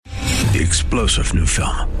The explosive new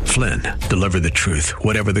film, Flynn, deliver the truth,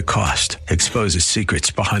 whatever the cost, exposes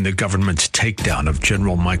secrets behind the government's takedown of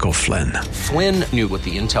General Michael Flynn. Flynn knew what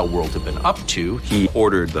the intel world had been up to. He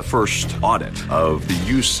ordered the first audit of the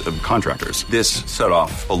use of contractors. This set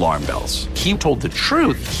off alarm bells. He told the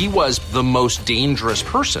truth. He was the most dangerous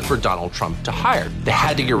person for Donald Trump to hire. They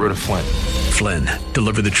had to get rid of Flynn. Flynn,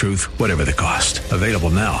 deliver the truth, whatever the cost. Available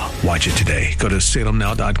now. Watch it today. Go to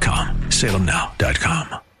salemnow.com.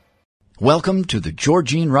 salemnow.com. Welcome to the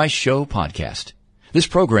Georgene Rice Show podcast. This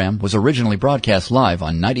program was originally broadcast live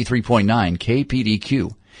on 93.9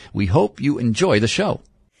 KPDQ. We hope you enjoy the show.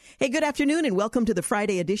 Hey, good afternoon and welcome to the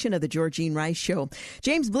Friday edition of the Georgene Rice Show.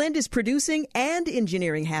 James Blend is producing and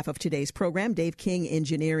engineering half of today's program, Dave King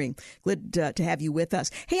Engineering. Good to have you with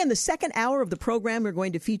us. Hey, in the second hour of the program, we're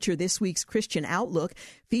going to feature this week's Christian Outlook,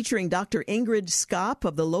 featuring Dr. Ingrid Skopp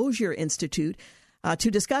of the Lozier Institute,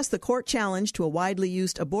 to discuss the court challenge to a widely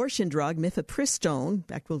used abortion drug, mifepristone. In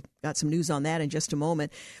fact, we'll got some news on that in just a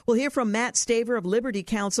moment. We'll hear from Matt Staver of Liberty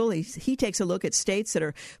Counsel. He takes a look at states that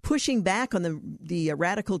are pushing back on the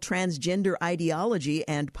radical transgender ideology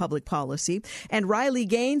and public policy. And Riley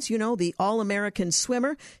Gaines, you know, the All-American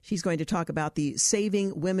swimmer, she's going to talk about the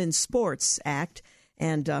Saving Women's Sports Act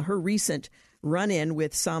and her recent run-in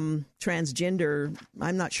with some transgender,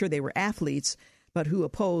 I'm not sure they were athletes, but who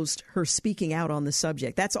opposed her speaking out on the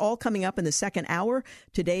subject. That's all coming up in the second hour,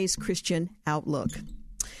 today's Christian Outlook.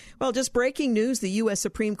 Well, just breaking news, the U.S.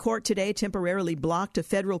 Supreme Court today temporarily blocked a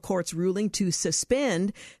federal court's ruling to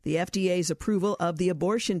suspend the FDA's approval of the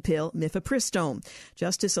abortion pill mifepristone.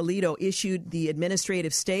 Justice Alito issued the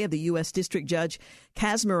administrative stay of the U.S. District Judge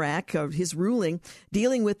Kaczmarek of his ruling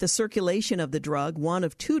dealing with the circulation of the drug, one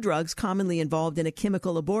of two drugs commonly involved in a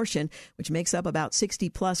chemical abortion, which makes up about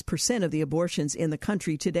 60+% of the abortions in the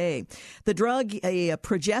country today. The drug, a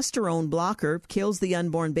progesterone blocker, kills the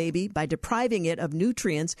unborn baby by depriving it of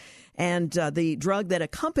nutrients, and the drug that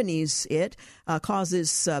accompanies it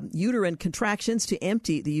causes uterine contractions to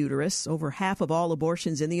empty the uterus. Over half of all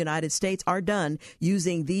abortions in the United States are done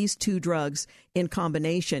using these two drugs in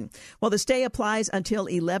combination. Well, the stay applies until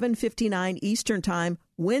 11:59 Eastern Time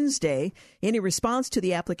Wednesday. Any response to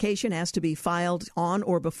the application has to be filed on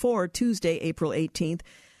or before Tuesday, April 18th.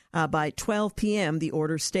 By 12 p.m., the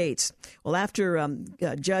order states. Well, after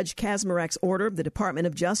Judge Kaczmarek's order, the Department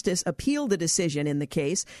of Justice appealed the decision in the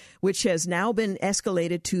case, which has now been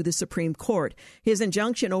escalated to the Supreme Court. His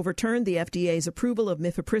injunction overturned the FDA's approval of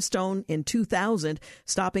mifepristone in 2000,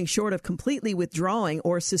 stopping short of completely withdrawing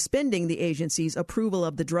or suspending the agency's approval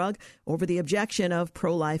of the drug over the objection of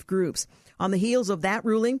pro-life groups. On the heels of that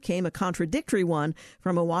ruling came a contradictory one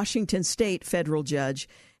from a Washington state federal judge,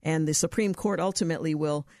 and the Supreme Court ultimately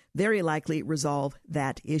will very likely resolve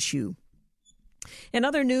that issue. In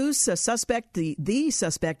other news, the suspect,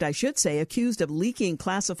 accused of leaking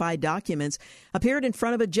classified documents, appeared in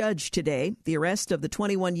front of a judge today. The arrest of the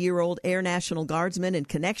 21-year-old Air National Guardsman in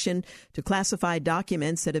connection to classified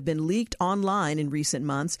documents that have been leaked online in recent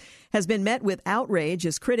months has been met with outrage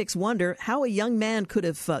as critics wonder how a young man could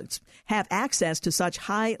have access to such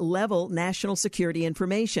high-level national security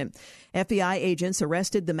information. FBI agents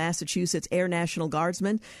arrested the Massachusetts Air National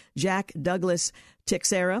Guardsman, Jack Douglas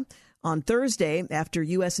Teixeira, on Thursday after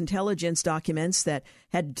U.S. intelligence documents that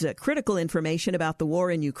had critical information about the war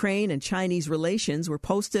in Ukraine and Chinese relations were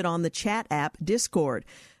posted on the chat app Discord.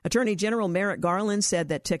 Attorney General Merrick Garland said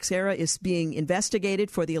that Teixeira is being investigated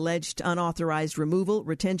for the alleged unauthorized removal,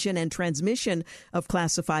 retention, and transmission of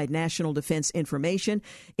classified national defense information.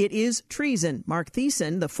 It is treason. Mark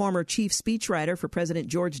Thiessen, the former chief speechwriter for President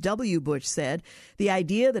George W. Bush, said the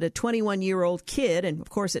idea that a 21-year-old kid, and of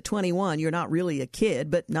course at 21 you're not really a kid,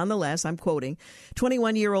 but nonetheless, I'm quoting,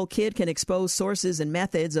 21-year-old kid can expose sources and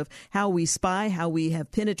methods of how we spy, how we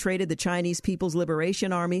have penetrated the Chinese People's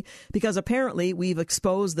Liberation Army, because apparently we've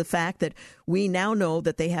exposed the fact that we now know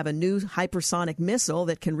that they have a new hypersonic missile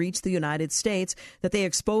that can reach the United States, that they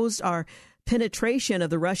exposed our penetration of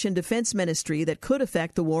the Russian Defense Ministry that could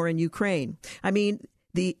affect the war in Ukraine. I mean,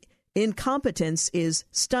 the incompetence is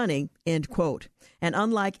stunning, end quote. And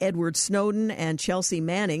unlike Edward Snowden and Chelsea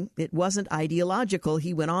Manning, it wasn't ideological,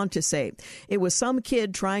 he went on to say. It was some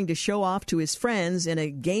kid trying to show off to his friends in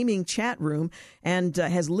a gaming chat room and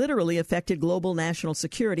has literally affected global national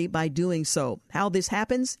security by doing so. How this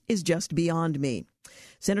happens is just beyond me.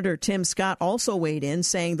 Senator Tim Scott also weighed in,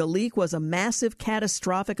 saying the leak was a massive,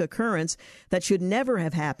 catastrophic occurrence that should never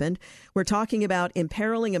have happened. We're talking about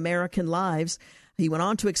imperiling American lives. He went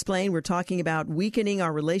on to explain we're talking about weakening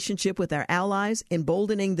our relationship with our allies,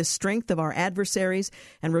 emboldening the strength of our adversaries,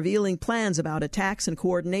 and revealing plans about attacks and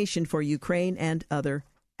coordination for Ukraine and other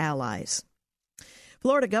allies.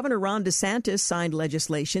 Florida Governor Ron DeSantis signed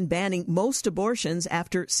legislation banning most abortions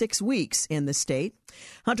after 6 weeks in the state.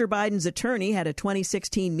 Hunter Biden's attorney had a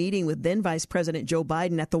 2016 meeting with then Vice President Joe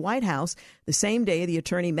Biden at the White House. The same day, the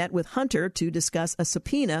attorney met with Hunter to discuss a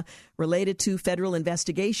subpoena related to federal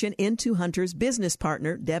investigation into Hunter's business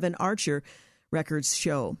partner, Devon Archer, records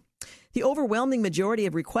show. The overwhelming majority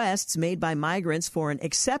of requests made by migrants for an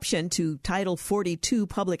exception to Title 42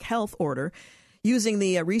 public health order using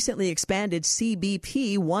the recently expanded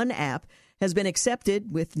CBP One app has been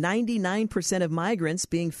accepted, with 99% of migrants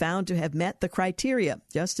being found to have met the criteria,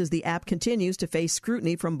 just as the app continues to face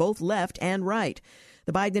scrutiny from both left and right.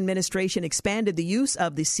 The Biden administration expanded the use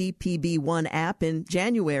of the CBP One app in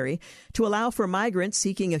January to allow for migrants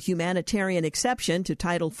seeking a humanitarian exception to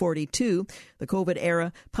Title 42, the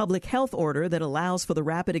COVID-era public health order that allows for the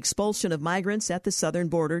rapid expulsion of migrants at the southern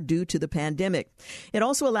border due to the pandemic. It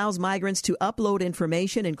also allows migrants to upload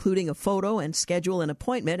information, including a photo, and schedule an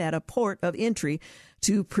appointment at a port of entry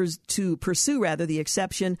to pursue the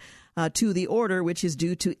exception to the order, which is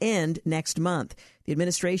due to end next month. The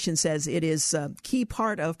administration says it is a key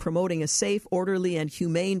part of promoting a safe, orderly, and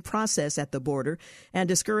humane process at the border and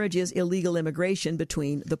discourages illegal immigration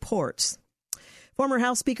between the ports. Former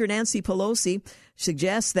House Speaker Nancy Pelosi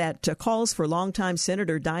suggests that calls for longtime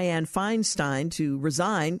Senator Dianne Feinstein to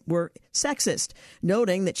resign were sexist,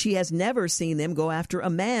 noting that she has never seen them go after a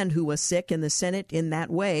man who was sick in the Senate in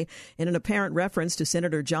that way, in an apparent reference to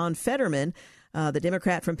Senator John Fetterman, the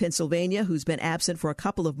Democrat from Pennsylvania, who's been absent for a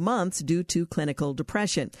couple of months due to clinical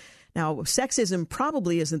depression. Now, sexism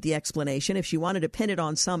probably isn't the explanation. If she wanted to pin it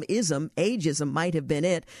on some ism, ageism might have been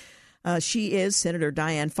it. She is Senator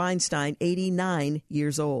Dianne Feinstein, 89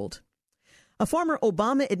 years old. A former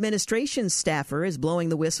Obama administration staffer is blowing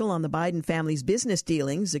the whistle on the Biden family's business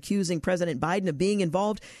dealings, accusing President Biden of being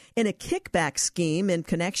involved in a kickback scheme in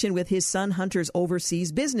connection with his son Hunter's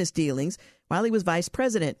overseas business dealings while he was vice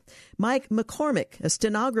president. Mike McCormick, a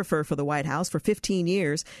stenographer for the White House for 15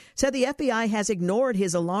 years, said the FBI has ignored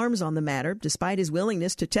his alarms on the matter, despite his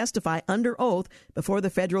willingness to testify under oath before the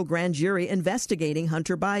federal grand jury investigating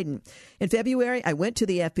Hunter Biden. In February, I went to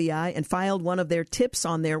the FBI and filed one of their tips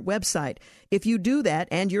on their website. If you do that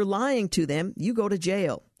and you're lying to them, you go to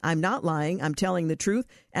jail. I'm not lying. I'm telling the truth,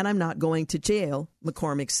 and I'm not going to jail,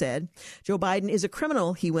 McCormick said. Joe Biden is a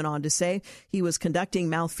criminal, he went on to say. He was conducting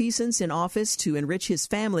malfeasance in office to enrich his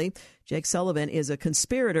family. Jake Sullivan is a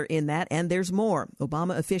conspirator in that, and there's more.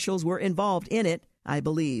 Obama officials were involved in it, I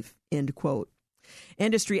believe, end quote.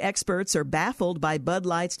 Industry experts are baffled by Bud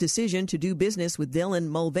Light's decision to do business with Dylan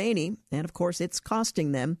Mulvaney, and of course it's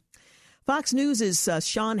costing them. Fox News'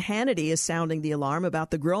 Sean Hannity is sounding the alarm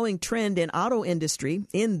about the growing trend in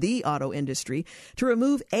the auto industry, to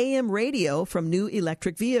remove AM radio from new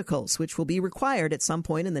electric vehicles, which will be required at some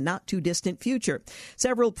point in the not-too-distant future.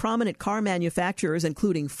 Several prominent car manufacturers,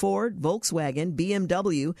 including Ford, Volkswagen,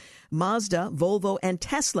 BMW, Mazda, Volvo, and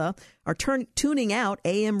Tesla, are tuning out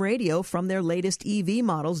AM radio from their latest EV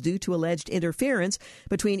models due to alleged interference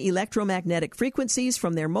between electromagnetic frequencies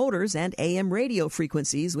from their motors and AM radio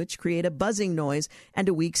frequencies, which create a buzzing noise and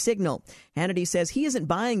a weak signal. Hannity says he isn't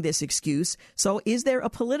buying this excuse, so is there a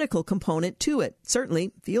political component to it?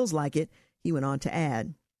 Certainly feels like it, he went on to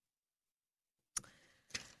add.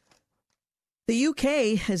 The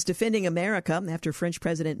UK is defending America after French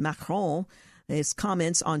President Macron his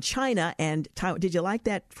comments on China and Taiwan. Did you like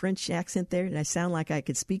that French accent there? Did I sound like I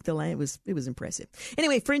could speak the language? It was impressive.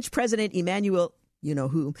 Anyway, French President Emmanuel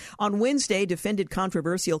you-know-who, on Wednesday defended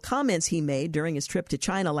controversial comments he made during his trip to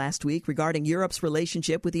China last week regarding Europe's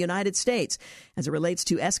relationship with the United States as it relates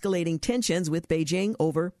to escalating tensions with Beijing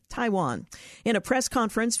over Taiwan. In a press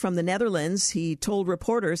conference from the Netherlands, he told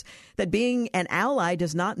reporters that being an ally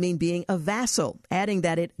does not mean being a vassal, adding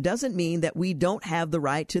that it doesn't mean that we don't have the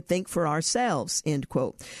right to think for ourselves, end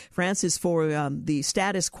quote. France is for the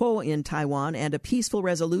status quo in Taiwan and a peaceful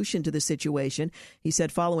resolution to the situation, he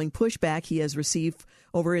said, following pushback he has received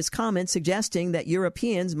over his comments suggesting that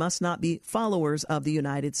Europeans must not be followers of the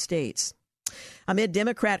United States. Amid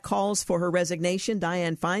Democrat calls for her resignation,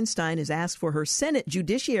 Dianne Feinstein has asked for her Senate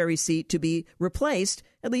judiciary seat to be replaced,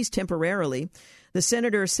 at least temporarily. The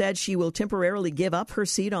senator said she will temporarily give up her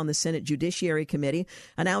seat on the Senate Judiciary Committee,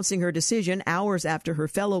 announcing her decision hours after her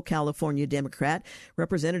fellow California Democrat,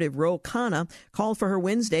 Representative Ro Khanna, called for her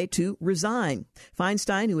Wednesday to resign.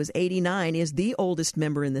 Feinstein, who is 89, is the oldest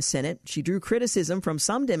member in the Senate. She drew criticism from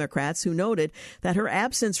some Democrats who noted that her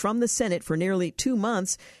absence from the Senate for nearly 2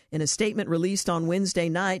 months. In a statement released on Wednesday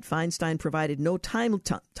night, Feinstein provided no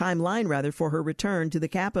timeline for her return to the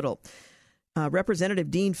Capitol.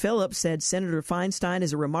 Representative Dean Phillips said Senator Feinstein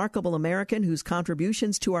is a remarkable American whose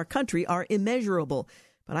contributions to our country are immeasurable.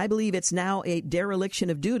 But I believe it's now a dereliction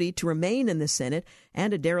of duty to remain in the Senate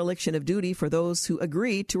and a dereliction of duty for those who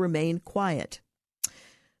agree to remain quiet.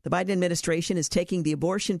 The Biden administration is taking the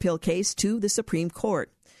abortion pill case to the Supreme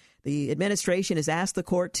Court. The administration has asked the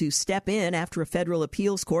court to step in after a federal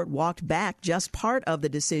appeals court walked back just part of the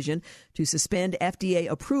decision to suspend FDA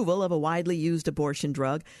approval of a widely used abortion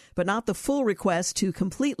drug, but not the full request to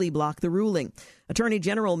completely block the ruling. Attorney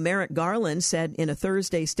General Merrick Garland said in a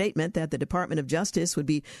Thursday statement that the Department of Justice would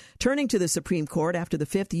be turning to the Supreme Court after the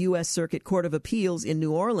Fifth U.S. Circuit Court of Appeals in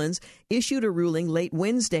New Orleans issued a ruling late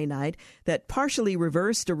Wednesday night that partially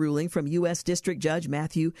reversed a ruling from U.S. District Judge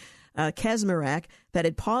Matthew Kacsmaryk that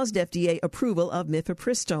had paused FDA approval of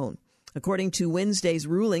mifepristone. According to Wednesday's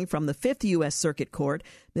ruling from the Fifth U.S. Circuit Court,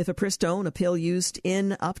 mifepristone, a pill used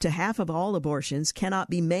in up to half of all abortions, cannot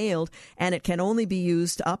be mailed, and it can only be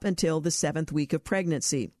used up until the 7th week of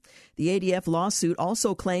pregnancy. The ADF lawsuit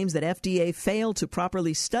also claims that FDA failed to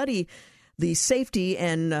properly study the safety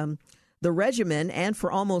and the regimen, and for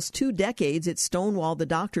almost 2 decades, it stonewalled the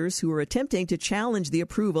doctors who were attempting to challenge the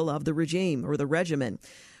approval of the regime or the regimen.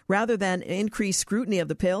 Rather than increase scrutiny of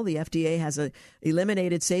the pill, the FDA has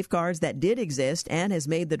eliminated safeguards that did exist and has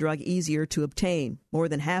made the drug easier to obtain. More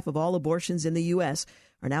than half of all abortions in the U.S.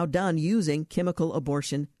 are now done using chemical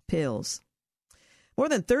abortion pills. More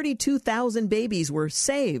than 32,000 babies were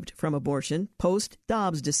saved from abortion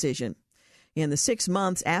post-Dobbs decision. In the 6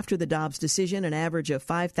 months after the Dobbs decision, an average of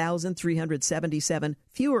 5,377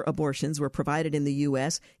 fewer abortions were provided in the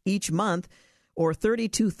U.S. each month, or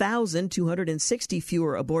 32,260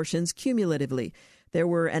 fewer abortions cumulatively. There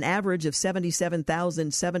were an average of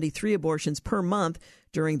 77,073 abortions per month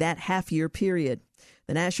during that half-year period.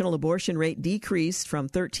 The national abortion rate decreased from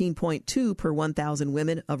 13.2 per 1,000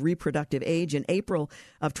 women of reproductive age in April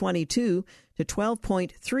of 22 to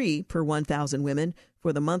 12.3 per 1,000 women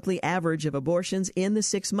for the monthly average of abortions in the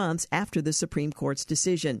 6 months after the Supreme Court's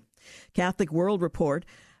decision. Catholic World Report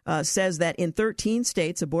says that in 13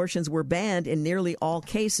 states, abortions were banned in nearly all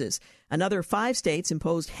cases. Another 5 states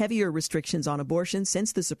imposed heavier restrictions on abortion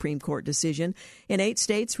since the Supreme Court decision. In 8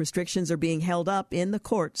 states, restrictions are being held up in the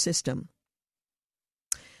court system.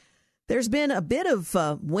 There's been a bit of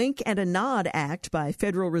a wink and a nod act by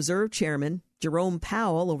Federal Reserve Chairman Jerome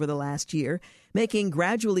Powell over the last year, making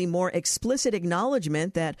gradually more explicit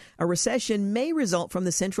acknowledgement that a recession may result from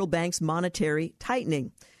the central bank's monetary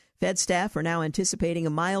tightening. Fed staff are now anticipating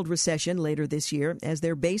a mild recession later this year as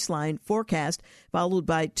their baseline forecast, followed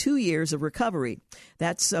by 2 years of recovery.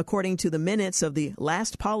 That's according to the minutes of the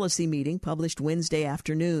last policy meeting published Wednesday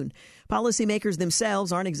afternoon. Policymakers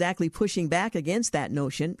themselves aren't exactly pushing back against that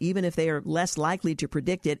notion, even if they are less likely to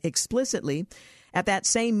predict it explicitly. At that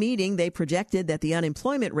same meeting, they projected that the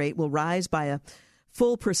unemployment rate will rise by a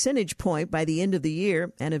full percentage point by the end of the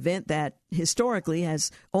year, an event that historically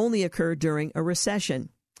has only occurred during a recession.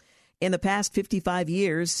 In the past 55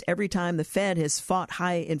 years, every time the Fed has fought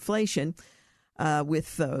high inflation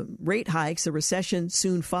with rate hikes, a recession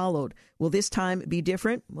soon followed. Will this time be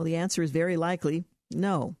different? Well, the answer is very likely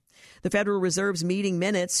no. The Federal Reserve's meeting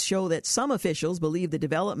minutes show that some officials believe the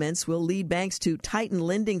developments will lead banks to tighten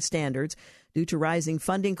lending standards due to rising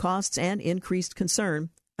funding costs and increased concern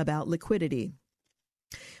about liquidity.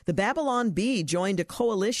 The Babylon Bee joined a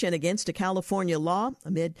coalition against a California law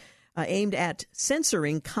aimed at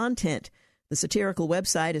censoring content. The satirical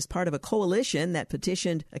website is part of a coalition that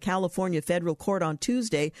petitioned a California federal court on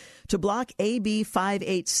Tuesday to block AB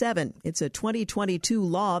 587. It's a 2022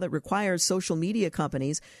 law that requires social media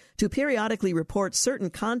companies to periodically report certain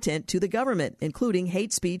content to the government, including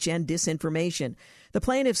hate speech and disinformation. The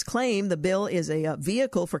plaintiffs claim the bill is a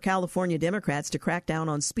vehicle for California Democrats to crack down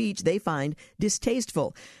on speech they find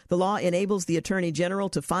distasteful. The law enables the Attorney General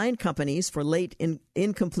to fine companies for late,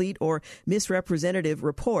 incomplete, or misrepresentative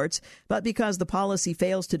reports, but because the policy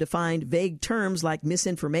fails to define vague terms like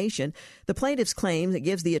misinformation, the plaintiffs claim it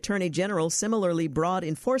gives the Attorney General similarly broad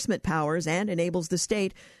enforcement powers and enables the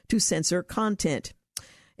state to censor content.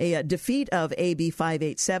 A defeat of AB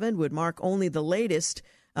 587 would mark only the latest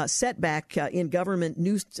setback in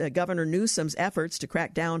Governor Newsom's efforts to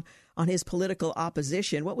crack down on his political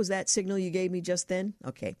opposition. What was that signal you gave me just then?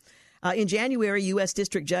 Okay. In January, U.S.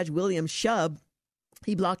 District Judge William Shub,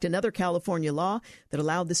 he blocked another California law that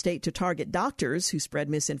allowed the state to target doctors who spread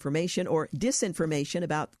misinformation or disinformation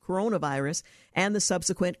about coronavirus and the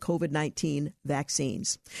subsequent COVID-19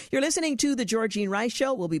 vaccines. You're listening to The Georgene Rice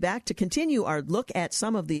Show. We'll be back to continue our look at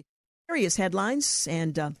some of the various headlines,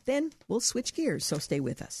 and then we'll switch gears, so stay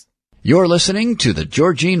with us. You're listening to the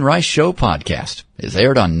Georgene Rice Show podcast. It's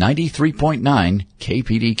aired on 93.9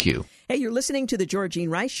 KPDQ. Hey, you're listening to the Georgene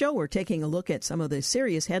Rice Show. We're taking a look at some of the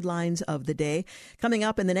serious headlines of the day. Coming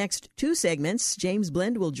up in the next two segments, James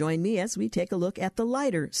Blend will join me as we take a look at the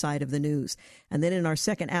lighter side of the news. And then in our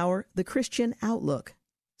second hour, the Christian Outlook.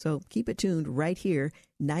 So keep it tuned right here,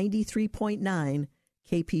 93.9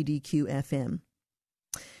 KPDQ FM.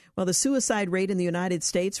 Well, the suicide rate in the United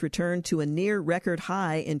States returned to a near record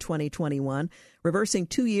high in 2021, reversing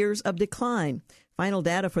 2 years of decline. Final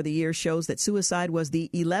data for the year shows that suicide was the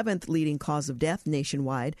 11th leading cause of death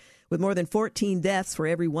nationwide, with more than 14 deaths for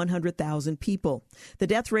every 100,000 people. The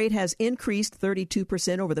death rate has increased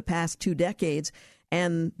 32% over the past 2 decades,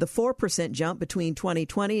 and the 4% jump between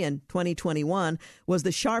 2020 and 2021 was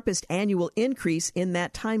the sharpest annual increase in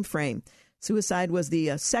that time frame. Suicide was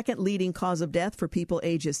the second leading cause of death for people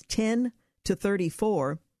ages 10 to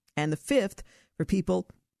 34, and the fifth for people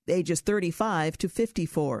ages 35 to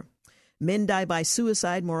 54. Men die by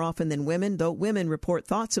suicide more often than women, though women report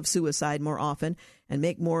thoughts of suicide more often and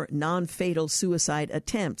make more non-fatal suicide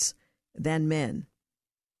attempts than men.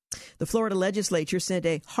 The Florida legislature sent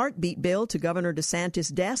a heartbeat bill to Governor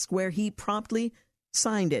DeSantis' desk, where he promptly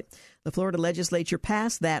signed it. The Florida legislature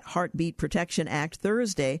passed that Heartbeat Protection Act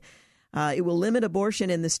Thursday. It will limit abortion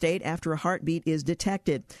in the state after a heartbeat is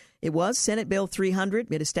detected. It was Senate Bill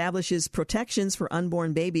 300. It establishes protections for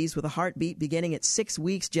unborn babies with a heartbeat beginning at 6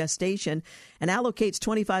 weeks gestation and allocates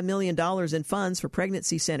 $25 million in funds for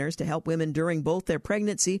pregnancy centers to help women during both their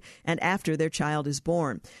pregnancy and after their child is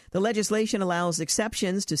born. The legislation allows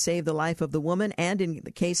exceptions to save the life of the woman and in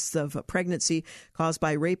the case of pregnancy caused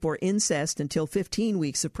by rape or incest until 15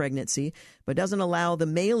 weeks of pregnancy, but doesn't allow the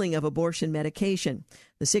mailing of abortion medication.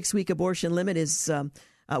 The 6-week abortion limit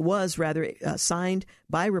was signed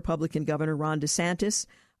by Republican Governor Ron DeSantis,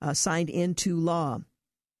 signed into law.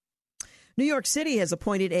 New York City has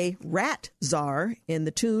appointed a rat czar to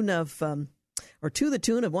the tune of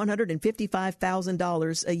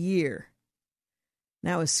 $155,000 a year.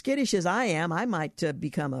 Now, as skittish as I am, I might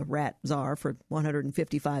become a rat czar for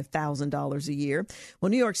 $155,000 a year. Well,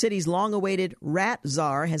 New York City's long-awaited rat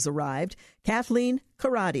czar has arrived, Kathleen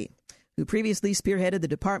Karate, who previously spearheaded the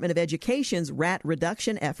Department of Education's rat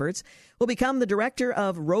reduction efforts, will become the director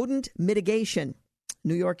of rodent mitigation.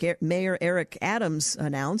 New York Mayor Eric Adams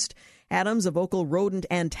announced. Adams, a vocal rodent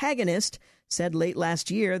antagonist, said late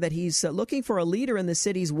last year that he's looking for a leader in the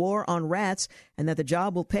city's war on rats and that the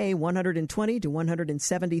job will pay $120,000 to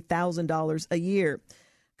 $170,000 a year.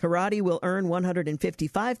 Karate will earn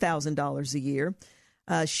 $155,000 a year.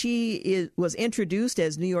 She was introduced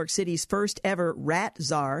as New York City's first ever rat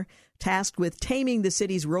czar, tasked with taming the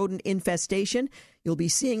city's rodent infestation. You'll be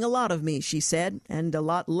seeing a lot of me, she said, and a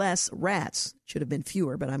lot less rats. Should have been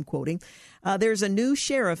fewer, but I'm quoting. There's a new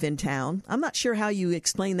sheriff in town. I'm not sure how you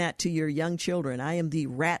explain that to your young children. I am the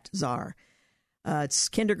rat czar. It's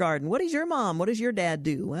kindergarten. What is your mom? What does your dad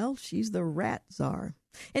do? Well, she's the rat czar.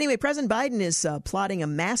 Anyway, President Biden is plotting a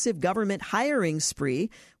massive government hiring spree.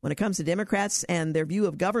 When it comes to Democrats and their view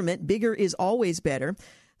of government, bigger is always better.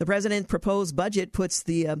 The president's proposed budget puts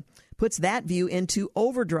that view into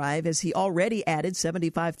overdrive, as he already added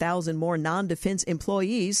 75,000 more non-defense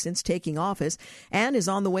employees since taking office and is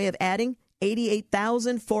on the way of adding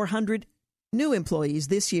 88,400 new employees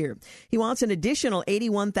this year. He wants an additional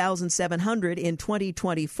 81,700 in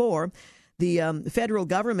 2024. The federal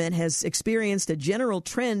government has experienced a general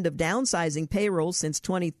trend of downsizing payrolls since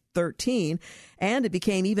 2013, and it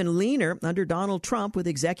became even leaner under Donald Trump, with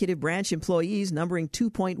executive branch employees numbering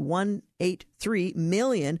 2.183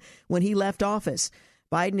 million when he left office.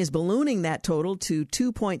 Biden is ballooning that total to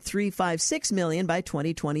 2.356 million by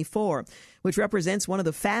 2024, which represents one of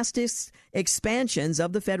the fastest expansions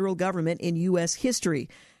of the federal government in U.S. history.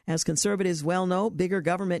 As conservatives well know, bigger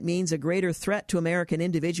government means a greater threat to American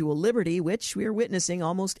individual liberty, which we are witnessing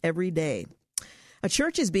almost every day. A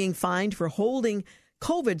church is being fined for holding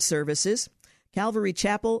COVID services. Calvary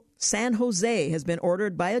Chapel San Jose has been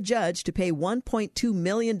ordered by a judge to pay $1.2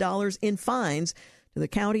 million in fines to the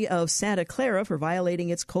county of Santa Clara for violating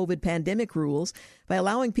its COVID pandemic rules by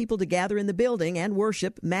allowing people to gather in the building and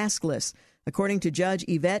worship maskless. According to Judge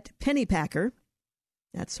Yvette Pennypacker,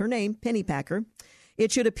 that's her name, Pennypacker, it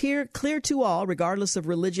should appear clear to all, regardless of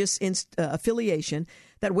religious affiliation,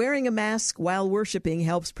 that wearing a mask while worshiping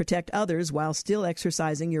helps protect others while still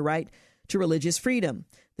exercising your right to religious freedom.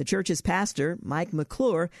 The church's pastor, Mike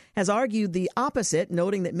McClure, has argued the opposite,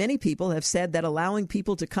 noting that many people have said that allowing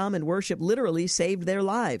people to come and worship literally saved their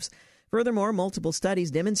lives. Furthermore, multiple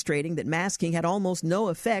studies demonstrating that masking had almost no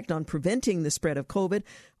effect on preventing the spread of COVID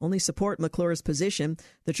only support McClure's position.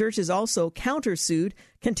 The church is also countersued,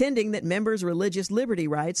 contending that members' religious liberty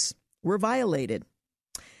rights were violated.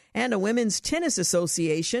 And a women's tennis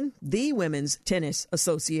association, the Women's Tennis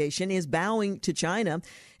Association, is bowing to China.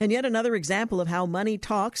 And yet another example of how money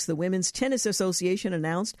talks, the Women's Tennis Association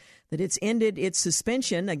announced that it's ended its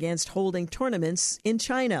suspension against holding tournaments in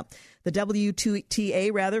China. The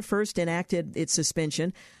WTA, first enacted its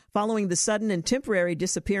suspension following the sudden and temporary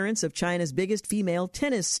disappearance of China's biggest female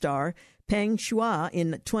tennis star, Peng Shuai,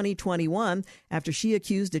 in 2021 after she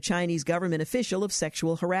accused a Chinese government official of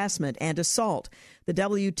sexual harassment and assault. The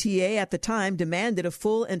WTA at the time demanded a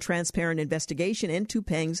full and transparent investigation into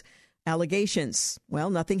Peng's allegations. Well,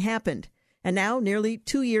 nothing happened. And now, nearly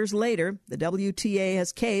 2 years later, the WTA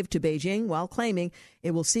has caved to Beijing while claiming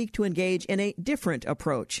it will seek to engage in a different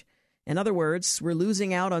approach. In other words, we're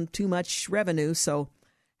losing out on too much revenue, so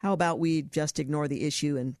how about we just ignore the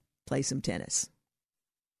issue and play some tennis?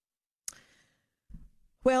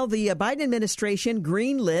 Well, the Biden administration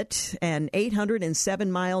greenlit an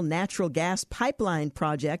 807-mile natural gas pipeline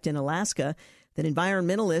project in Alaska that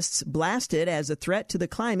environmentalists blasted as a threat to the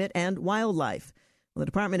climate and wildlife. Well, the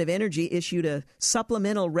Department of Energy issued a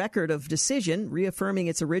supplemental record of decision reaffirming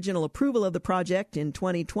its original approval of the project in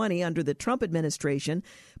 2020 under the Trump administration,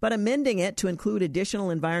 but amending it to include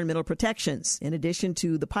additional environmental protections. In addition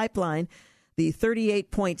to the pipeline, the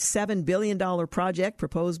 $38.7 billion project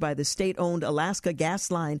proposed by the state-owned Alaska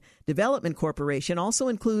Gas Line Development Corporation also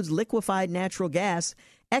includes liquefied natural gas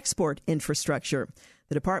export infrastructure.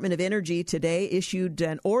 The Department of Energy today issued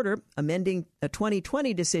an order amending a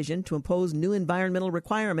 2020 decision to impose new environmental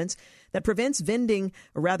requirements that prevents venting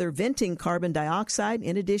carbon dioxide,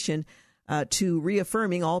 in addition to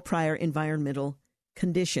reaffirming all prior environmental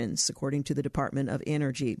conditions, according to the Department of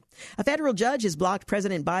Energy. A federal judge has blocked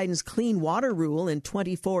President Biden's clean water rule in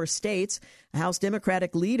 24 states. A House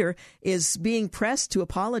Democratic leader is being pressed to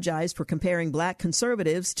apologize for comparing black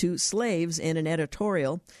conservatives to slaves in an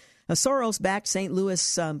editorial. A Soros-backed St.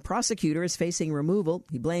 Louis prosecutor is facing removal.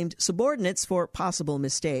 He blamed subordinates for possible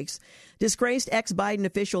mistakes. Disgraced ex-Biden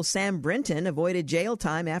official Sam Brinton avoided jail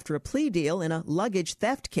time after a plea deal in a luggage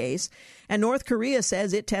theft case. And North Korea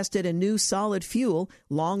says it tested a new solid-fuel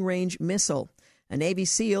long-range missile. A Navy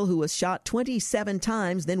SEAL who was shot 27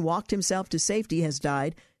 times, then walked himself to safety, has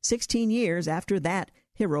died 16 years after that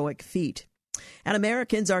heroic feat. And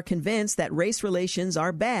Americans are convinced that race relations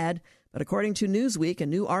are bad. But according to Newsweek, a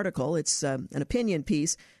new article, it's an opinion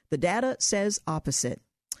piece, the data says opposite.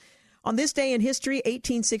 On this day in history,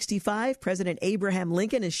 1865, President Abraham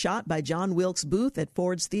Lincoln is shot by John Wilkes Booth at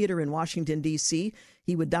Ford's Theater in Washington, D.C.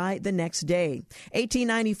 He would die the next day.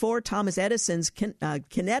 1894, Thomas Edison's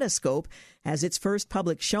kinetoscope has its first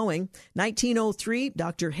public showing. 1903,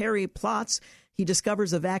 Dr. Harry Plotz, he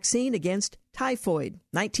discovers a vaccine against typhoid.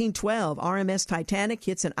 1912, RMS Titanic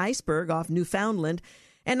hits an iceberg off Newfoundland.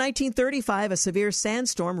 And 1935, a severe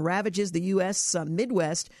sandstorm ravages the U.S.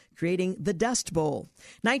 Midwest, creating the Dust Bowl.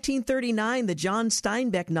 1939, the John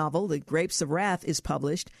Steinbeck novel, The Grapes of Wrath, is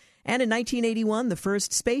published. And in 1981, the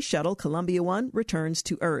first space shuttle, Columbia 1, returns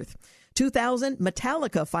to Earth. 2000,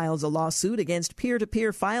 Metallica files a lawsuit against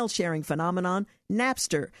peer-to-peer file-sharing phenomenon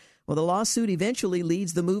Napster. Well, the lawsuit eventually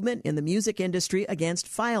leads the movement in the music industry against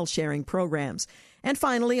file-sharing programs. And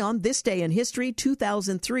finally, on this day in history,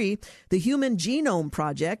 2003, the Human Genome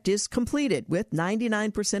Project is completed with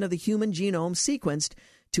 99% of the human genome sequenced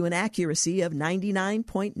to an accuracy of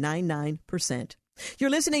 99.99%.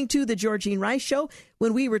 You're listening to The Georgene Rice Show.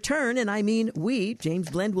 When we return, and I mean we,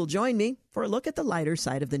 James Blend will join me for a look at the lighter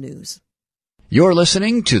side of the news. You're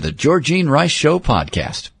listening to The Georgene Rice Show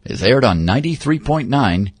podcast. It's aired on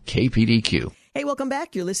 93.9 KPDQ. Hey, welcome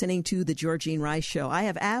back. You're listening to The Georgene Rice Show. I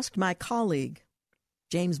have asked my colleague,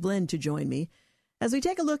 James Blend, to join me as we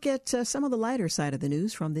take a look at some of the lighter side of the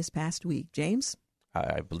news from this past week. James?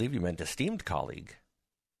 I believe you meant esteemed colleague.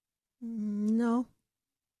 No.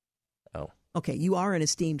 Oh. Okay, you are an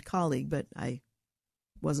esteemed colleague, but I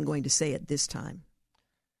wasn't going to say it this time.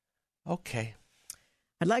 Okay.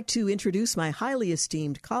 I'd like to introduce my highly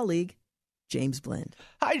esteemed colleague, James Blend.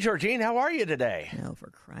 Hi, Georgene. How are you today? No,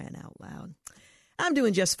 for crying out loud. I'm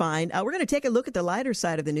doing just fine. We're going to take a look at the lighter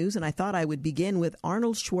side of the news, and I thought I would begin with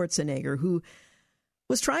Arnold Schwarzenegger, who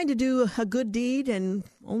was trying to do a good deed and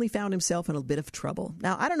only found himself in a bit of trouble.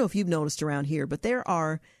 Now, I don't know if you've noticed around here, but there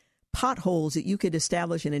are potholes that you could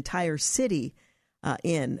establish an entire city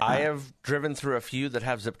in. I have driven through a few that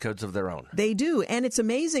have zip codes of their own. They do, and it's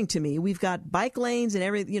amazing to me. We've got bike lanes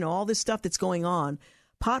and all this stuff that's going on.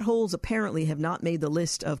 Potholes apparently have not made the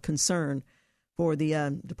list of concern for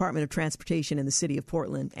the Department of Transportation in the city of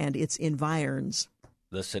Portland and its environs.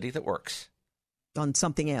 The city that works. On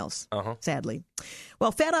something else, sadly.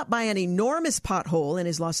 Well, fed up by an enormous pothole in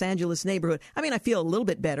his Los Angeles neighborhood. I mean, I feel a little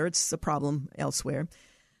bit better. It's a problem elsewhere.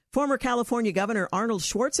 Former California Governor Arnold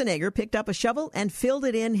Schwarzenegger picked up a shovel and filled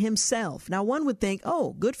it in himself. Now, one would think,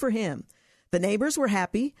 oh, good for him. The neighbors were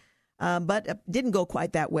happy, but it didn't go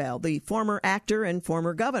quite that well. The former actor and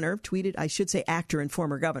former governor tweeted, I should say actor and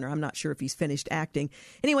former governor. I'm not sure if he's finished acting.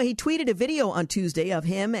 Anyway, he tweeted a video on Tuesday of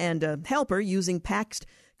him and a helper using packed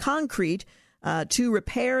concrete to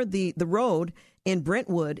repair the road in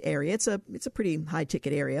Brentwood area. It's a pretty high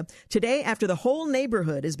ticket area. Today, after the whole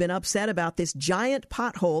neighborhood has been upset about this giant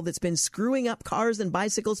pothole that's been screwing up cars and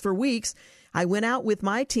bicycles for weeks, I went out with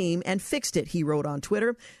my team and fixed it, he wrote on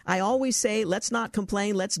Twitter. I always say, let's not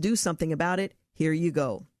complain, let's do something about it. Here you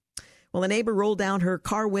go. Well, a neighbor rolled down her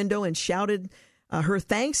car window and shouted her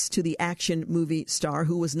thanks to the action movie star,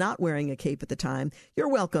 who was not wearing a cape at the time. You're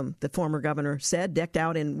welcome, the former governor said, decked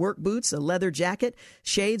out in work boots, a leather jacket,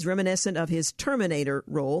 shades reminiscent of his Terminator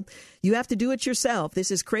role. You have to do it yourself.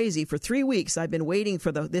 This is crazy. For 3 weeks, I've been waiting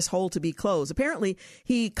for this hole to be closed. Apparently,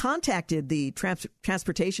 he contacted the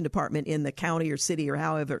transportation department in the county or city or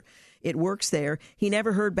however it works there. He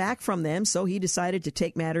never heard back from them, so he decided to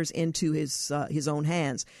take matters into his own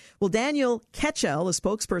hands. Well, Daniel Ketchel, a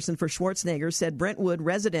spokesperson for Schwarzenegger, said Brentwood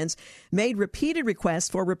residents made repeated requests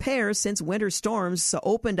for repairs since winter storms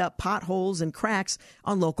opened up potholes and cracks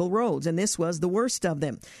on local roads, and this was the worst of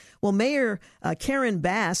them. Well, Mayor Karen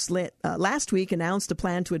Bass last week announced a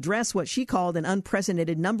plan to address what she called an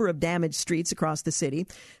unprecedented number of damaged streets across the city.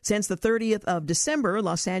 Since the 30th of December,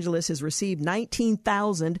 Los Angeles has received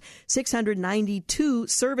 19,692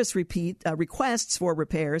 service requests for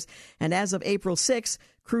repairs, and as of April 6,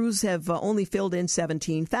 crews have only filled in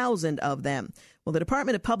 17,000 of them. Well, the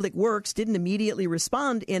Department of Public Works didn't immediately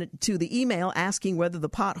respond to the email asking whether the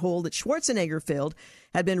pothole that Schwarzenegger filled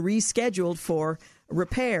had been rescheduled for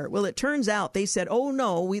repair. Well, it turns out they said, oh,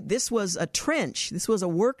 no, this was a trench. This was a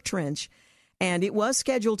work trench, and it was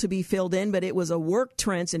scheduled to be filled in, but it was a work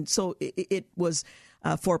trench, and so it was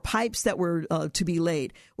for pipes that were to be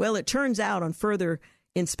laid. Well, it turns out on further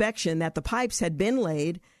inspection that the pipes had been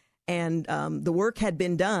laid and the work had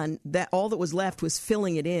been done, that all that was left was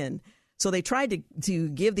filling it in. So they tried to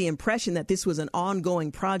give the impression that this was an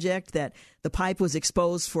ongoing project, that the pipe was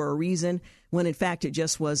exposed for a reason, when in fact it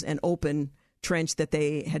just was an open trench that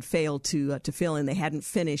they had failed to fill in. They hadn't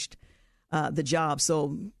finished the job.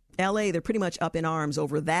 So L.A., they're pretty much up in arms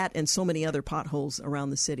over that and so many other potholes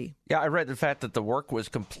around the city. Yeah, I read the fact that the work was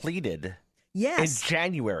completed in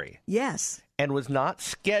January. Yes. And was not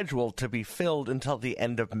scheduled to be filled until the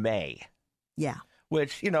end of May. Yeah.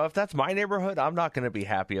 Which, if that's my neighborhood, I'm not going to be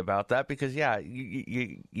happy about that because, yeah,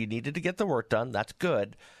 you needed to get the work done. That's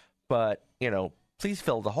good. But, please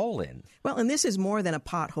fill the hole in. Well, and this is more than a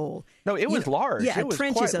pothole. No, it was large. Yeah, it was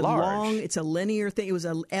trench quite is a large. long, it's a linear thing. It was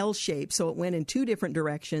an L shape, so it went in two different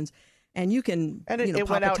directions. And you can, and it pop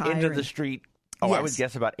went a out tire into the street, Yes. I would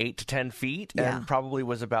guess about 8 to 10 feet, and probably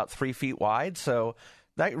was about 3 feet wide. So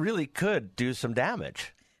that really could do some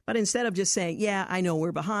damage. But instead of just saying, yeah, I know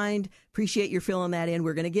we're behind, appreciate your filling that in,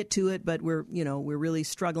 we're going to get to it, but we're really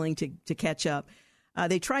struggling to catch up.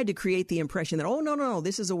 They tried to create the impression that, no,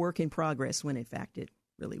 this is a work in progress, when in fact it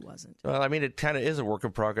really wasn't. Well, I mean, it kind of is a work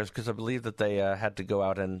in progress because I believe that they had to go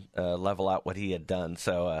out and level out what he had done.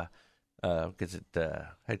 So, because it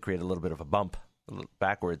had created a little bit of a bump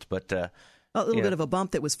backwards, but a little bit of a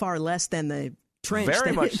bump that was far less than the trench.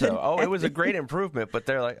 Very much so. It was a great improvement, but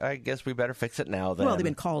they're like, I guess we better fix it now then. Well, they've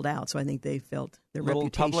been called out, so I think they felt their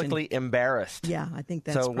reputation. Publicly embarrassed. Yeah, I think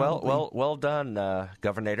that's so. Probably... Well done,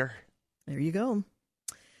 Governor. There you go.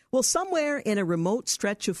 Well, somewhere in a remote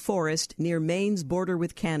stretch of forest near Maine's border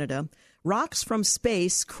with Canada, rocks from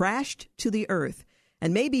space crashed to the earth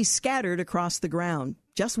and may be scattered across the ground,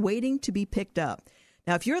 just waiting to be picked up.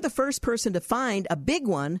 Now, if you're the first person to find a big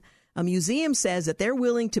one, a museum says that they're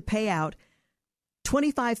willing to pay out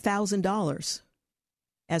 $25,000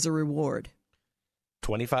 as a reward.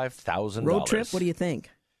 $25,000. Road trip, what do you think?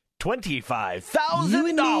 $25,000. You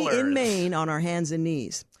and me in Maine on our hands and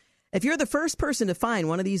knees. If you're the first person to find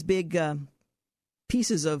one of these big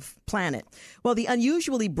pieces of planet, well, the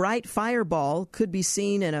unusually bright fireball could be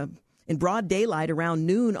seen in broad daylight around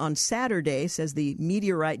noon on Saturday, says the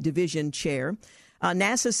Meteorite Division chair.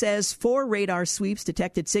 NASA says 4 radar sweeps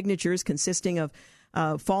detected signatures consisting of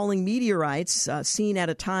falling meteorites seen at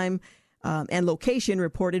a time and location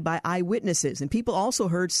reported by eyewitnesses. And people also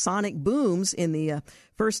heard sonic booms in the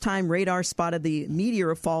first time radar spotted the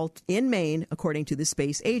meteor fault in Maine, according to the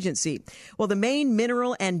space agency. Well, the Maine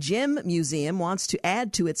Mineral and Gem Museum wants to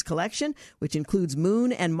add to its collection, which includes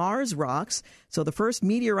Moon and Mars rocks. So the first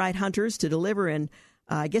meteorite hunters to deliver an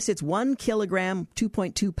I guess it's 1 kilogram,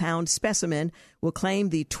 2.2 pound specimen will claim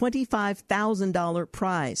the $25,000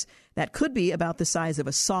 prize. That could be about the size of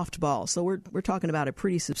a softball. So we're talking about a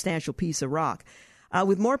pretty substantial piece of rock.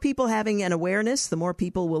 With more people having an awareness, the more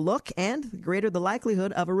people will look and the greater the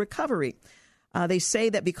likelihood of a recovery. They say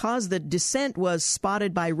that because the descent was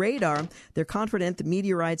spotted by radar, they're confident the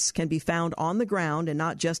meteorites can be found on the ground and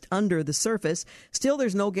not just under the surface. Still,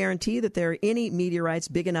 there's no guarantee that there are any meteorites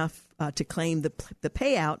big enough to claim the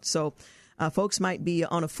payout. So folks might be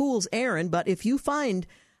on a fool's errand. But if you find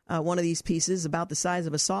one of these pieces about the size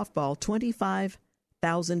of a softball,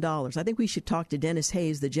 $25,000. I think we should talk to Dennis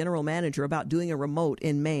Hayes, the general manager, about doing a remote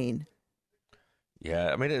in Maine.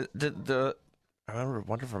 Yeah, I mean, I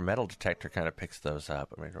wonder if a metal detector kind of picks those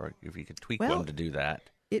up. I mean, or if you could tweak one to do that.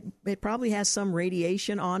 It probably has some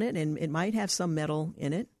radiation on it, and it might have some metal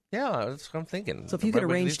in it. Yeah, that's what I'm thinking. So if you could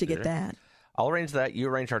arrange to get that. I'll arrange that. You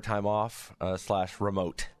arrange our time off /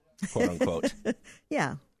 remote, quote unquote.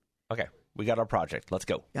 Yeah. Okay, we got our project. Let's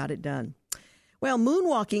go. Got it done. Well,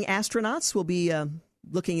 moonwalking astronauts will be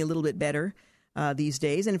looking a little bit better these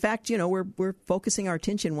days. And in fact, we're focusing our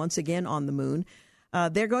attention once again on the moon.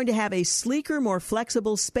 They're going to have a sleeker, more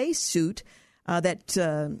flexible spacesuit that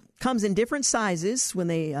comes in different sizes when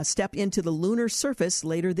they step into the lunar surface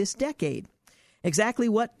later this decade. Exactly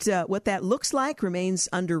what that looks like remains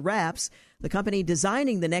under wraps. The company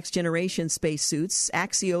designing the next generation spacesuits,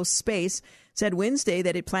 Axios Space, said Wednesday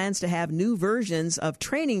that it plans to have new versions of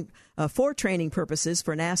training for training purposes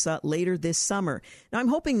for NASA later this summer. Now, I'm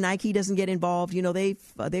hoping Nike doesn't get involved.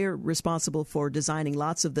 They're responsible for designing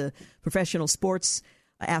lots of the professional sports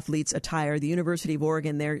athletes' attire. The University of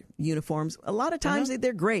Oregon, their uniforms. A lot of times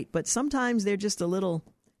they're great, but sometimes they're just a little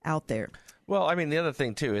out there. Well, I mean, the other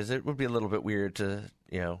thing, too, is it would be a little bit weird to,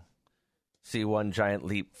 see one giant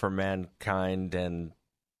leap for mankind and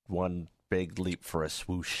one big leap for a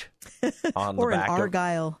swoosh on the or back an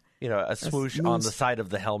Argyle. A swoosh on the side of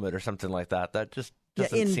the helmet or something like that. That just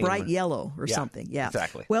doesn't in seem... bright yellow or something. Yeah,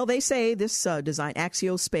 exactly. Well, they say this design,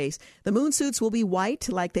 Axios Space, the moon suits will be white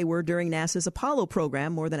like they were during NASA's Apollo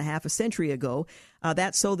program more than a half a century ago.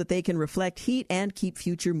 That's so that they can reflect heat and keep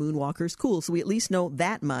future moonwalkers cool. So we at least know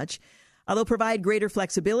that much. They'll provide greater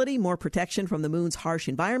flexibility, more protection from the moon's harsh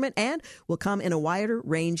environment, and will come in a wider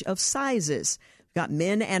range of sizes. We've got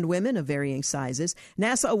men and women of varying sizes.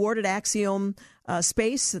 NASA awarded Axiom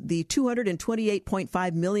Space the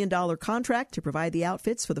 $228.5 million contract to provide the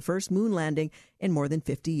outfits for the first moon landing in more than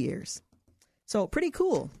 50 years. So pretty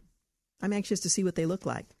cool. I'm anxious to see what they look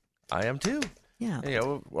like. I am too. Yeah.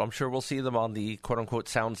 I'm sure we'll see them on the quote-unquote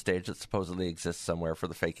soundstage that supposedly exists somewhere for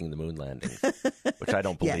the faking the moon landing, which I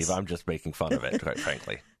don't believe. Yes. I'm just making fun of it, quite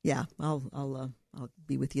frankly. Yeah, I'll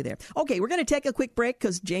be with you there. Okay, we're going to take a quick break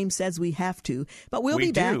because James says we have to, but we'll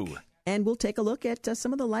be back. And we'll take a look at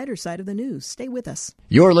some of the lighter side of the news. Stay with us.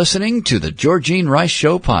 You're listening to the Georgene Rice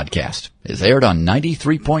Show podcast. It's aired on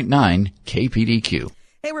 93.9 KPDQ.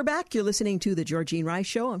 Hey, we're back. You're listening to the Georgene Rice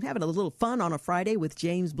Show. I'm having a little fun on a Friday with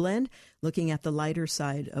James Blend, looking at the lighter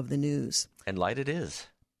side of the news. And light it is.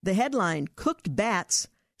 The headline, cooked bats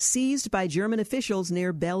seized by German officials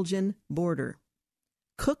near Belgian border.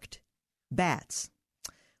 Cooked bats.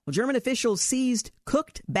 Well, German officials seized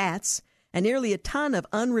cooked bats and nearly a ton of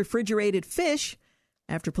unrefrigerated fish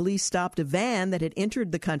after police stopped a van that had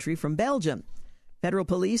entered the country from Belgium. Federal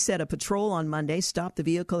police said a patrol on Monday stopped the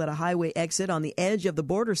vehicle at a highway exit on the edge of the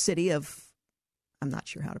border city of, I'm not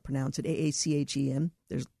sure how to pronounce it, Aachem.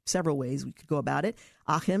 There's several ways we could go about it.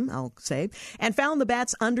 Achim, I'll say, and found the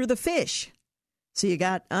bats under the fish. So you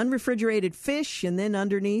got unrefrigerated fish and then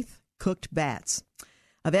underneath cooked bats.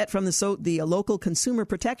 A vet from the local Consumer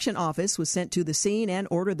Protection Office was sent to the scene and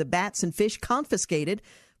ordered the bats and fish confiscated.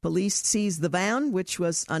 Police seized the van, which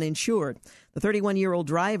was uninsured. The 31-year-old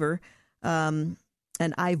driver, an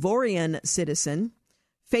Ivorian citizen,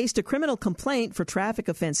 faced a criminal complaint for traffic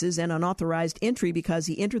offenses and unauthorized entry because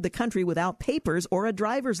he entered the country without papers or a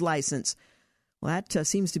driver's license. Well, that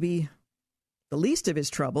seems to be the least of his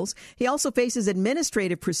troubles. He also faces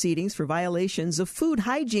administrative proceedings for violations of food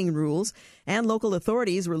hygiene rules, and local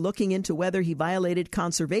authorities were looking into whether he violated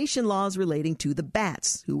conservation laws relating to the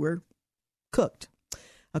bats, who were cooked.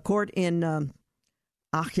 A court in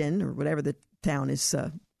Aachen, or whatever the town is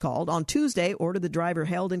called, on Tuesday ordered the driver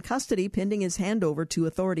held in custody pending his handover to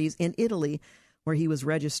authorities in Italy, where he was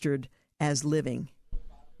registered as living.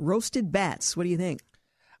 roasted bats. What do you think?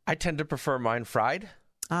 I tend to prefer mine fried.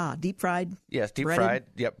 Deep fried? Yes, deep fried.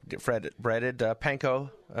 Yep, breaded panko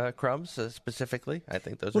crumbs specifically. I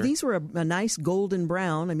think those are... Well, these were a nice golden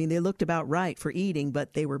brown. I mean, they looked about right for eating,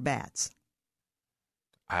 but they were bats.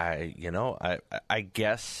 I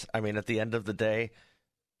guess, I mean, at the end of the day,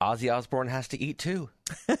 Ozzy Osbourne has to eat too.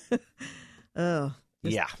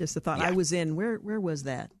 Just a thought. Yeah. I was in, where was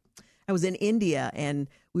that? I was in India, and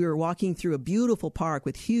we were walking through a beautiful park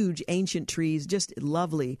with huge ancient trees, just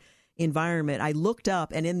lovely environment. I looked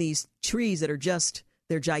up, and in these trees that are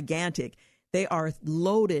they're gigantic, they are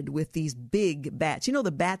loaded with these big bats. You know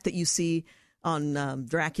the bat that you see on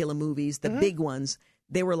Dracula movies, the big ones?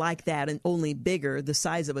 They were like that and only bigger, the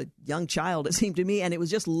size of a young child, it seemed to me, and it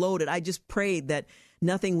was just loaded. I just prayed that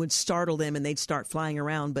nothing would startle them and they'd start flying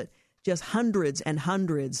around, but just hundreds and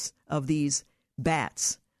hundreds of these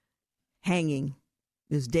bats hanging.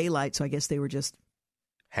 It was daylight, so I guess they were just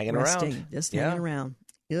hanging resting, around. Just hanging around.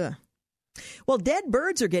 Yeah. Well, dead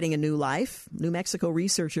birds are getting a new life. New Mexico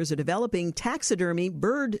researchers are developing taxidermy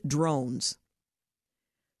bird drones.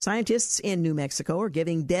 Scientists in New Mexico are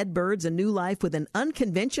giving dead birds a new life with an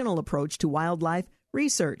unconventional approach to wildlife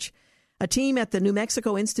research. A team at the New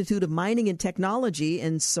Mexico Institute of Mining and Technology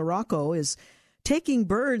in Sirocco is taking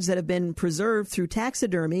birds that have been preserved through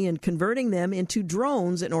taxidermy and converting them into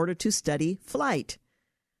drones in order to study flight.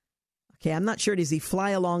 Okay, I'm not sure. Does he fly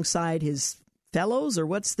alongside his fellows, or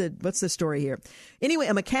what's the story here? Anyway,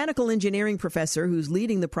 a mechanical engineering professor who's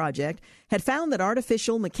leading the project had found that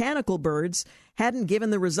artificial mechanical birds hadn't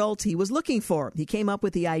given the results he was looking for. He came up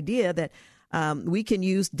with the idea that we can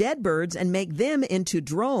use dead birds and make them into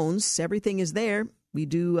drones. Everything is there. We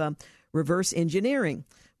do reverse engineering.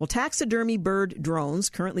 Well, taxidermy bird drones,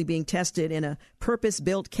 currently being tested in a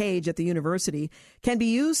purpose-built cage at the university, can be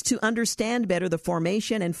used to understand better the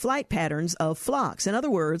formation and flight patterns of flocks. In other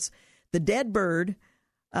words, the dead bird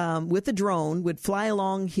with the drone would fly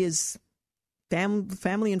along his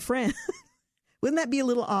family and friends. Wouldn't that be a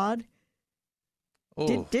little odd?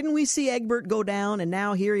 Didn't we see Egbert go down, and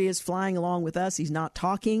now here he is flying along with us? He's not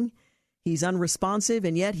talking. He's unresponsive,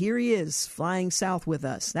 and yet here he is flying south with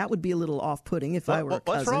us. That would be a little off-putting if I were a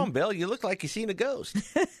cousin. What's wrong, Bill? You look like you've seen a ghost.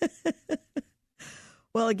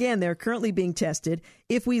 Well, again, they're currently being tested.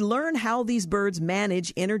 If we learn how these birds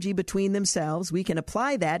manage energy between themselves, we can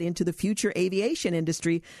apply that into the future aviation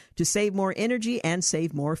industry to save more energy and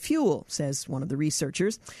save more fuel, says one of the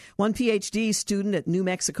researchers. One PhD student at New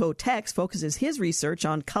Mexico Tech focuses his research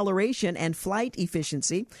on coloration and flight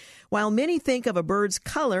efficiency. While many think of a bird's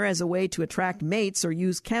color as a way to attract mates or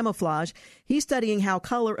use camouflage, he's studying how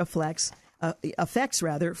color affects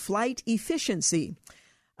flight efficiency.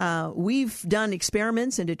 We've done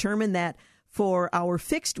experiments and determined that for our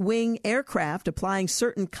fixed-wing aircraft, applying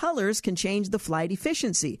certain colors can change the flight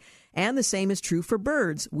efficiency. And the same is true for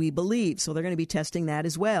birds, we believe. So they're going to be testing that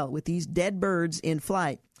as well with these dead birds in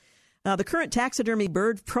flight. Now, the current taxidermy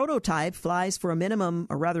bird prototype flies for a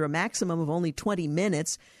maximum of only 20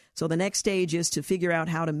 minutes. So the next stage is to figure out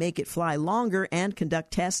how to make it fly longer and conduct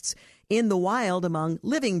tests in the wild among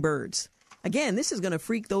living birds. Again, this is going to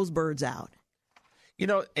freak those birds out. You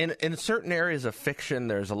know, in certain areas of fiction,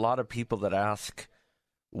 there's a lot of people that ask,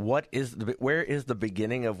 where is the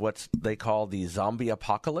beginning of what they call the zombie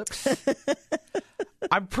apocalypse?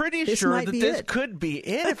 I'm pretty sure that this could be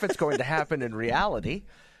it if it's going to happen in reality.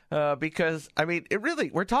 Because, I mean,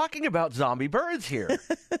 we're talking about zombie birds here.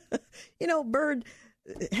 You know, Bird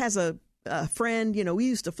has a friend, we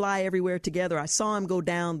used to fly everywhere together. I saw him go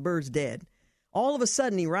down, Bird's dead. All of a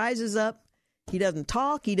sudden, he rises up. He doesn't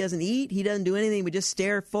talk, he doesn't eat, he doesn't do anything but just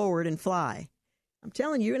stare forward and fly. I'm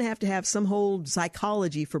telling you, you're going to have some whole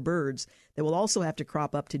psychology for birds that will also have to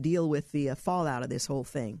crop up to deal with the fallout of this whole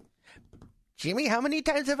thing. Jimmy, how many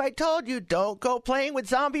times have I told you, don't go playing with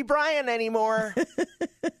Zombie Brian anymore?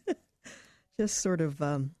 Just sort of...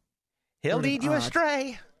 He'll lead you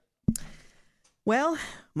astray. Well,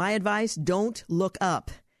 my advice, don't look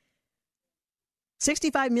up.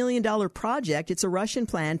 $65 million project. It's a Russian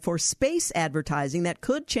plan for space advertising that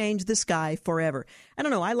could change the sky forever. I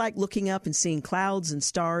don't know. I like looking up and seeing clouds and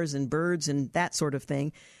stars and birds and that sort of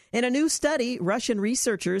thing. In a new study, Russian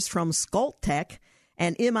researchers from Skoltech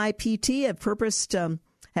and MIPT have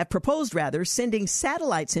proposed sending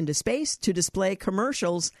satellites into space to display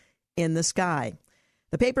commercials in the sky.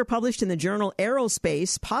 The paper published in the journal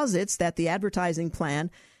Aerospace posits that the advertising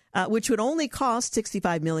plan, which would only cost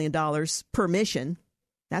 $65 million per mission,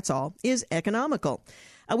 that's all, is economical.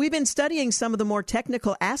 We've been studying some of the more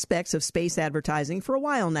technical aspects of space advertising for a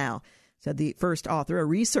while now. said the first author, a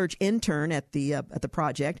research intern at the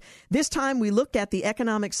project. This time we looked at the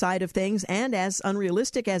economic side of things, and as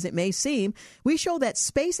unrealistic as it may seem, we show that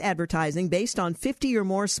space advertising based on 50 or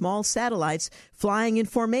more small satellites flying in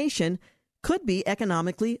formation could be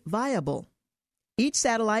economically viable. Each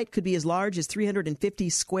satellite could be as large as 350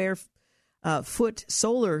 square foot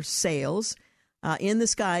solar sails in the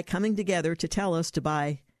sky coming together to tell us to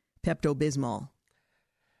buy Pepto-Bismol.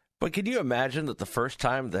 But can you imagine that the first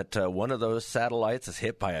time that one of those satellites is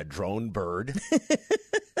hit by a drone bird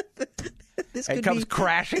and comes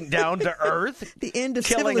crashing down to Earth, the end of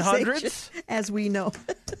killing civilization, hundreds? as we know.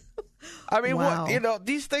 I mean, wow.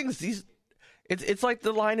 these things, it's like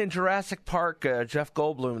the line in Jurassic Park, Jeff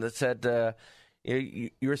Goldblum, that said,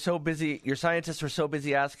 you're so busy, your scientists were so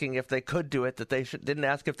busy asking if they could do it that they didn't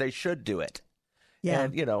ask if they should do it. Yeah.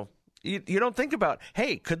 And, you don't think about,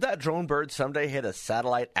 hey, could that drone bird someday hit a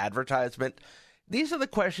satellite advertisement? These are the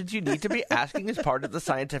questions you need to be asking as part of the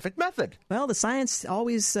scientific method. Well, the science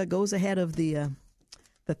always goes ahead of the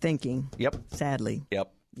thinking. Yep. Sadly.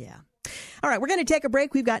 Yep. Yeah. All right, we're going to take a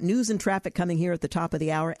break. We've got news and traffic coming here at the top of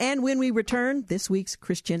the hour. And when we return, this week's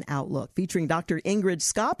Christian Outlook, featuring Dr. Ingrid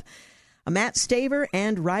Skopp, Matt Staver,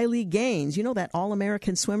 and Riley Gaines. You know that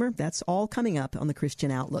All-American swimmer? That's all coming up on the Christian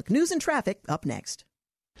Outlook. News and traffic up next.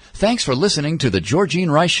 Thanks for listening to the Georgene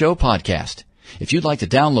Rice Show podcast. If you'd like to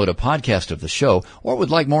download a podcast of the show or would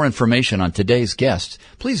like more information on today's guests,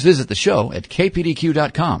 please visit the show at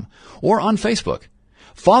kpdq.com or on Facebook.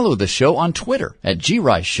 Follow the show on Twitter at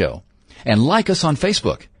GRiceShow and like us on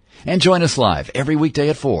Facebook. And join us live every weekday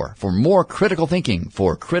at 4 for more critical thinking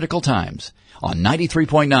for critical times on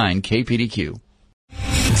 93.9 KPDQ.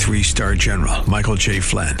 3-star General Michael J.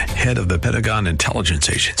 Flynn, head of the Pentagon Intelligence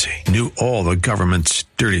Agency, knew all the government's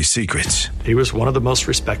dirty secrets. He was one of the most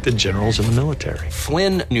respected generals in the military.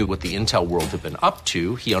 Flynn knew what the intel world had been up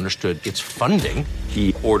to. He understood its funding.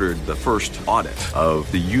 He ordered the first audit of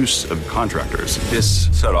the use of contractors. This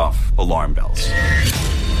set off alarm bells.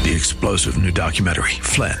 The explosive new documentary,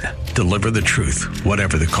 Flynn, Deliver the Truth,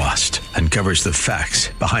 Whatever the Cost, uncovers the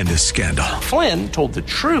facts behind this scandal. Flynn told the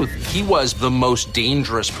truth. He was the most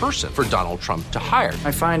dangerous person for Donald Trump to hire.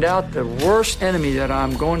 I find out the worst enemy that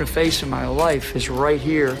I'm going to face in my life is right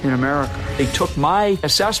here in America. They took my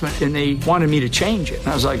assessment and they wanted me to change it. And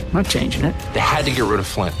I was like, I'm not changing it. They had to get rid of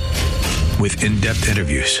Flynn. With in-depth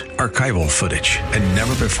interviews, archival footage, and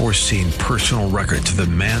never-before-seen personal records of the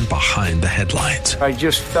man behind the headlines. I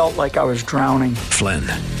just felt like I was drowning. Flynn,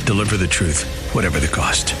 Deliver the Truth, Whatever the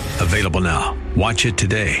Cost. Available now. Watch it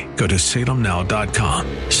today. Go to salemnow.com.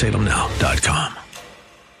 salemnow.com.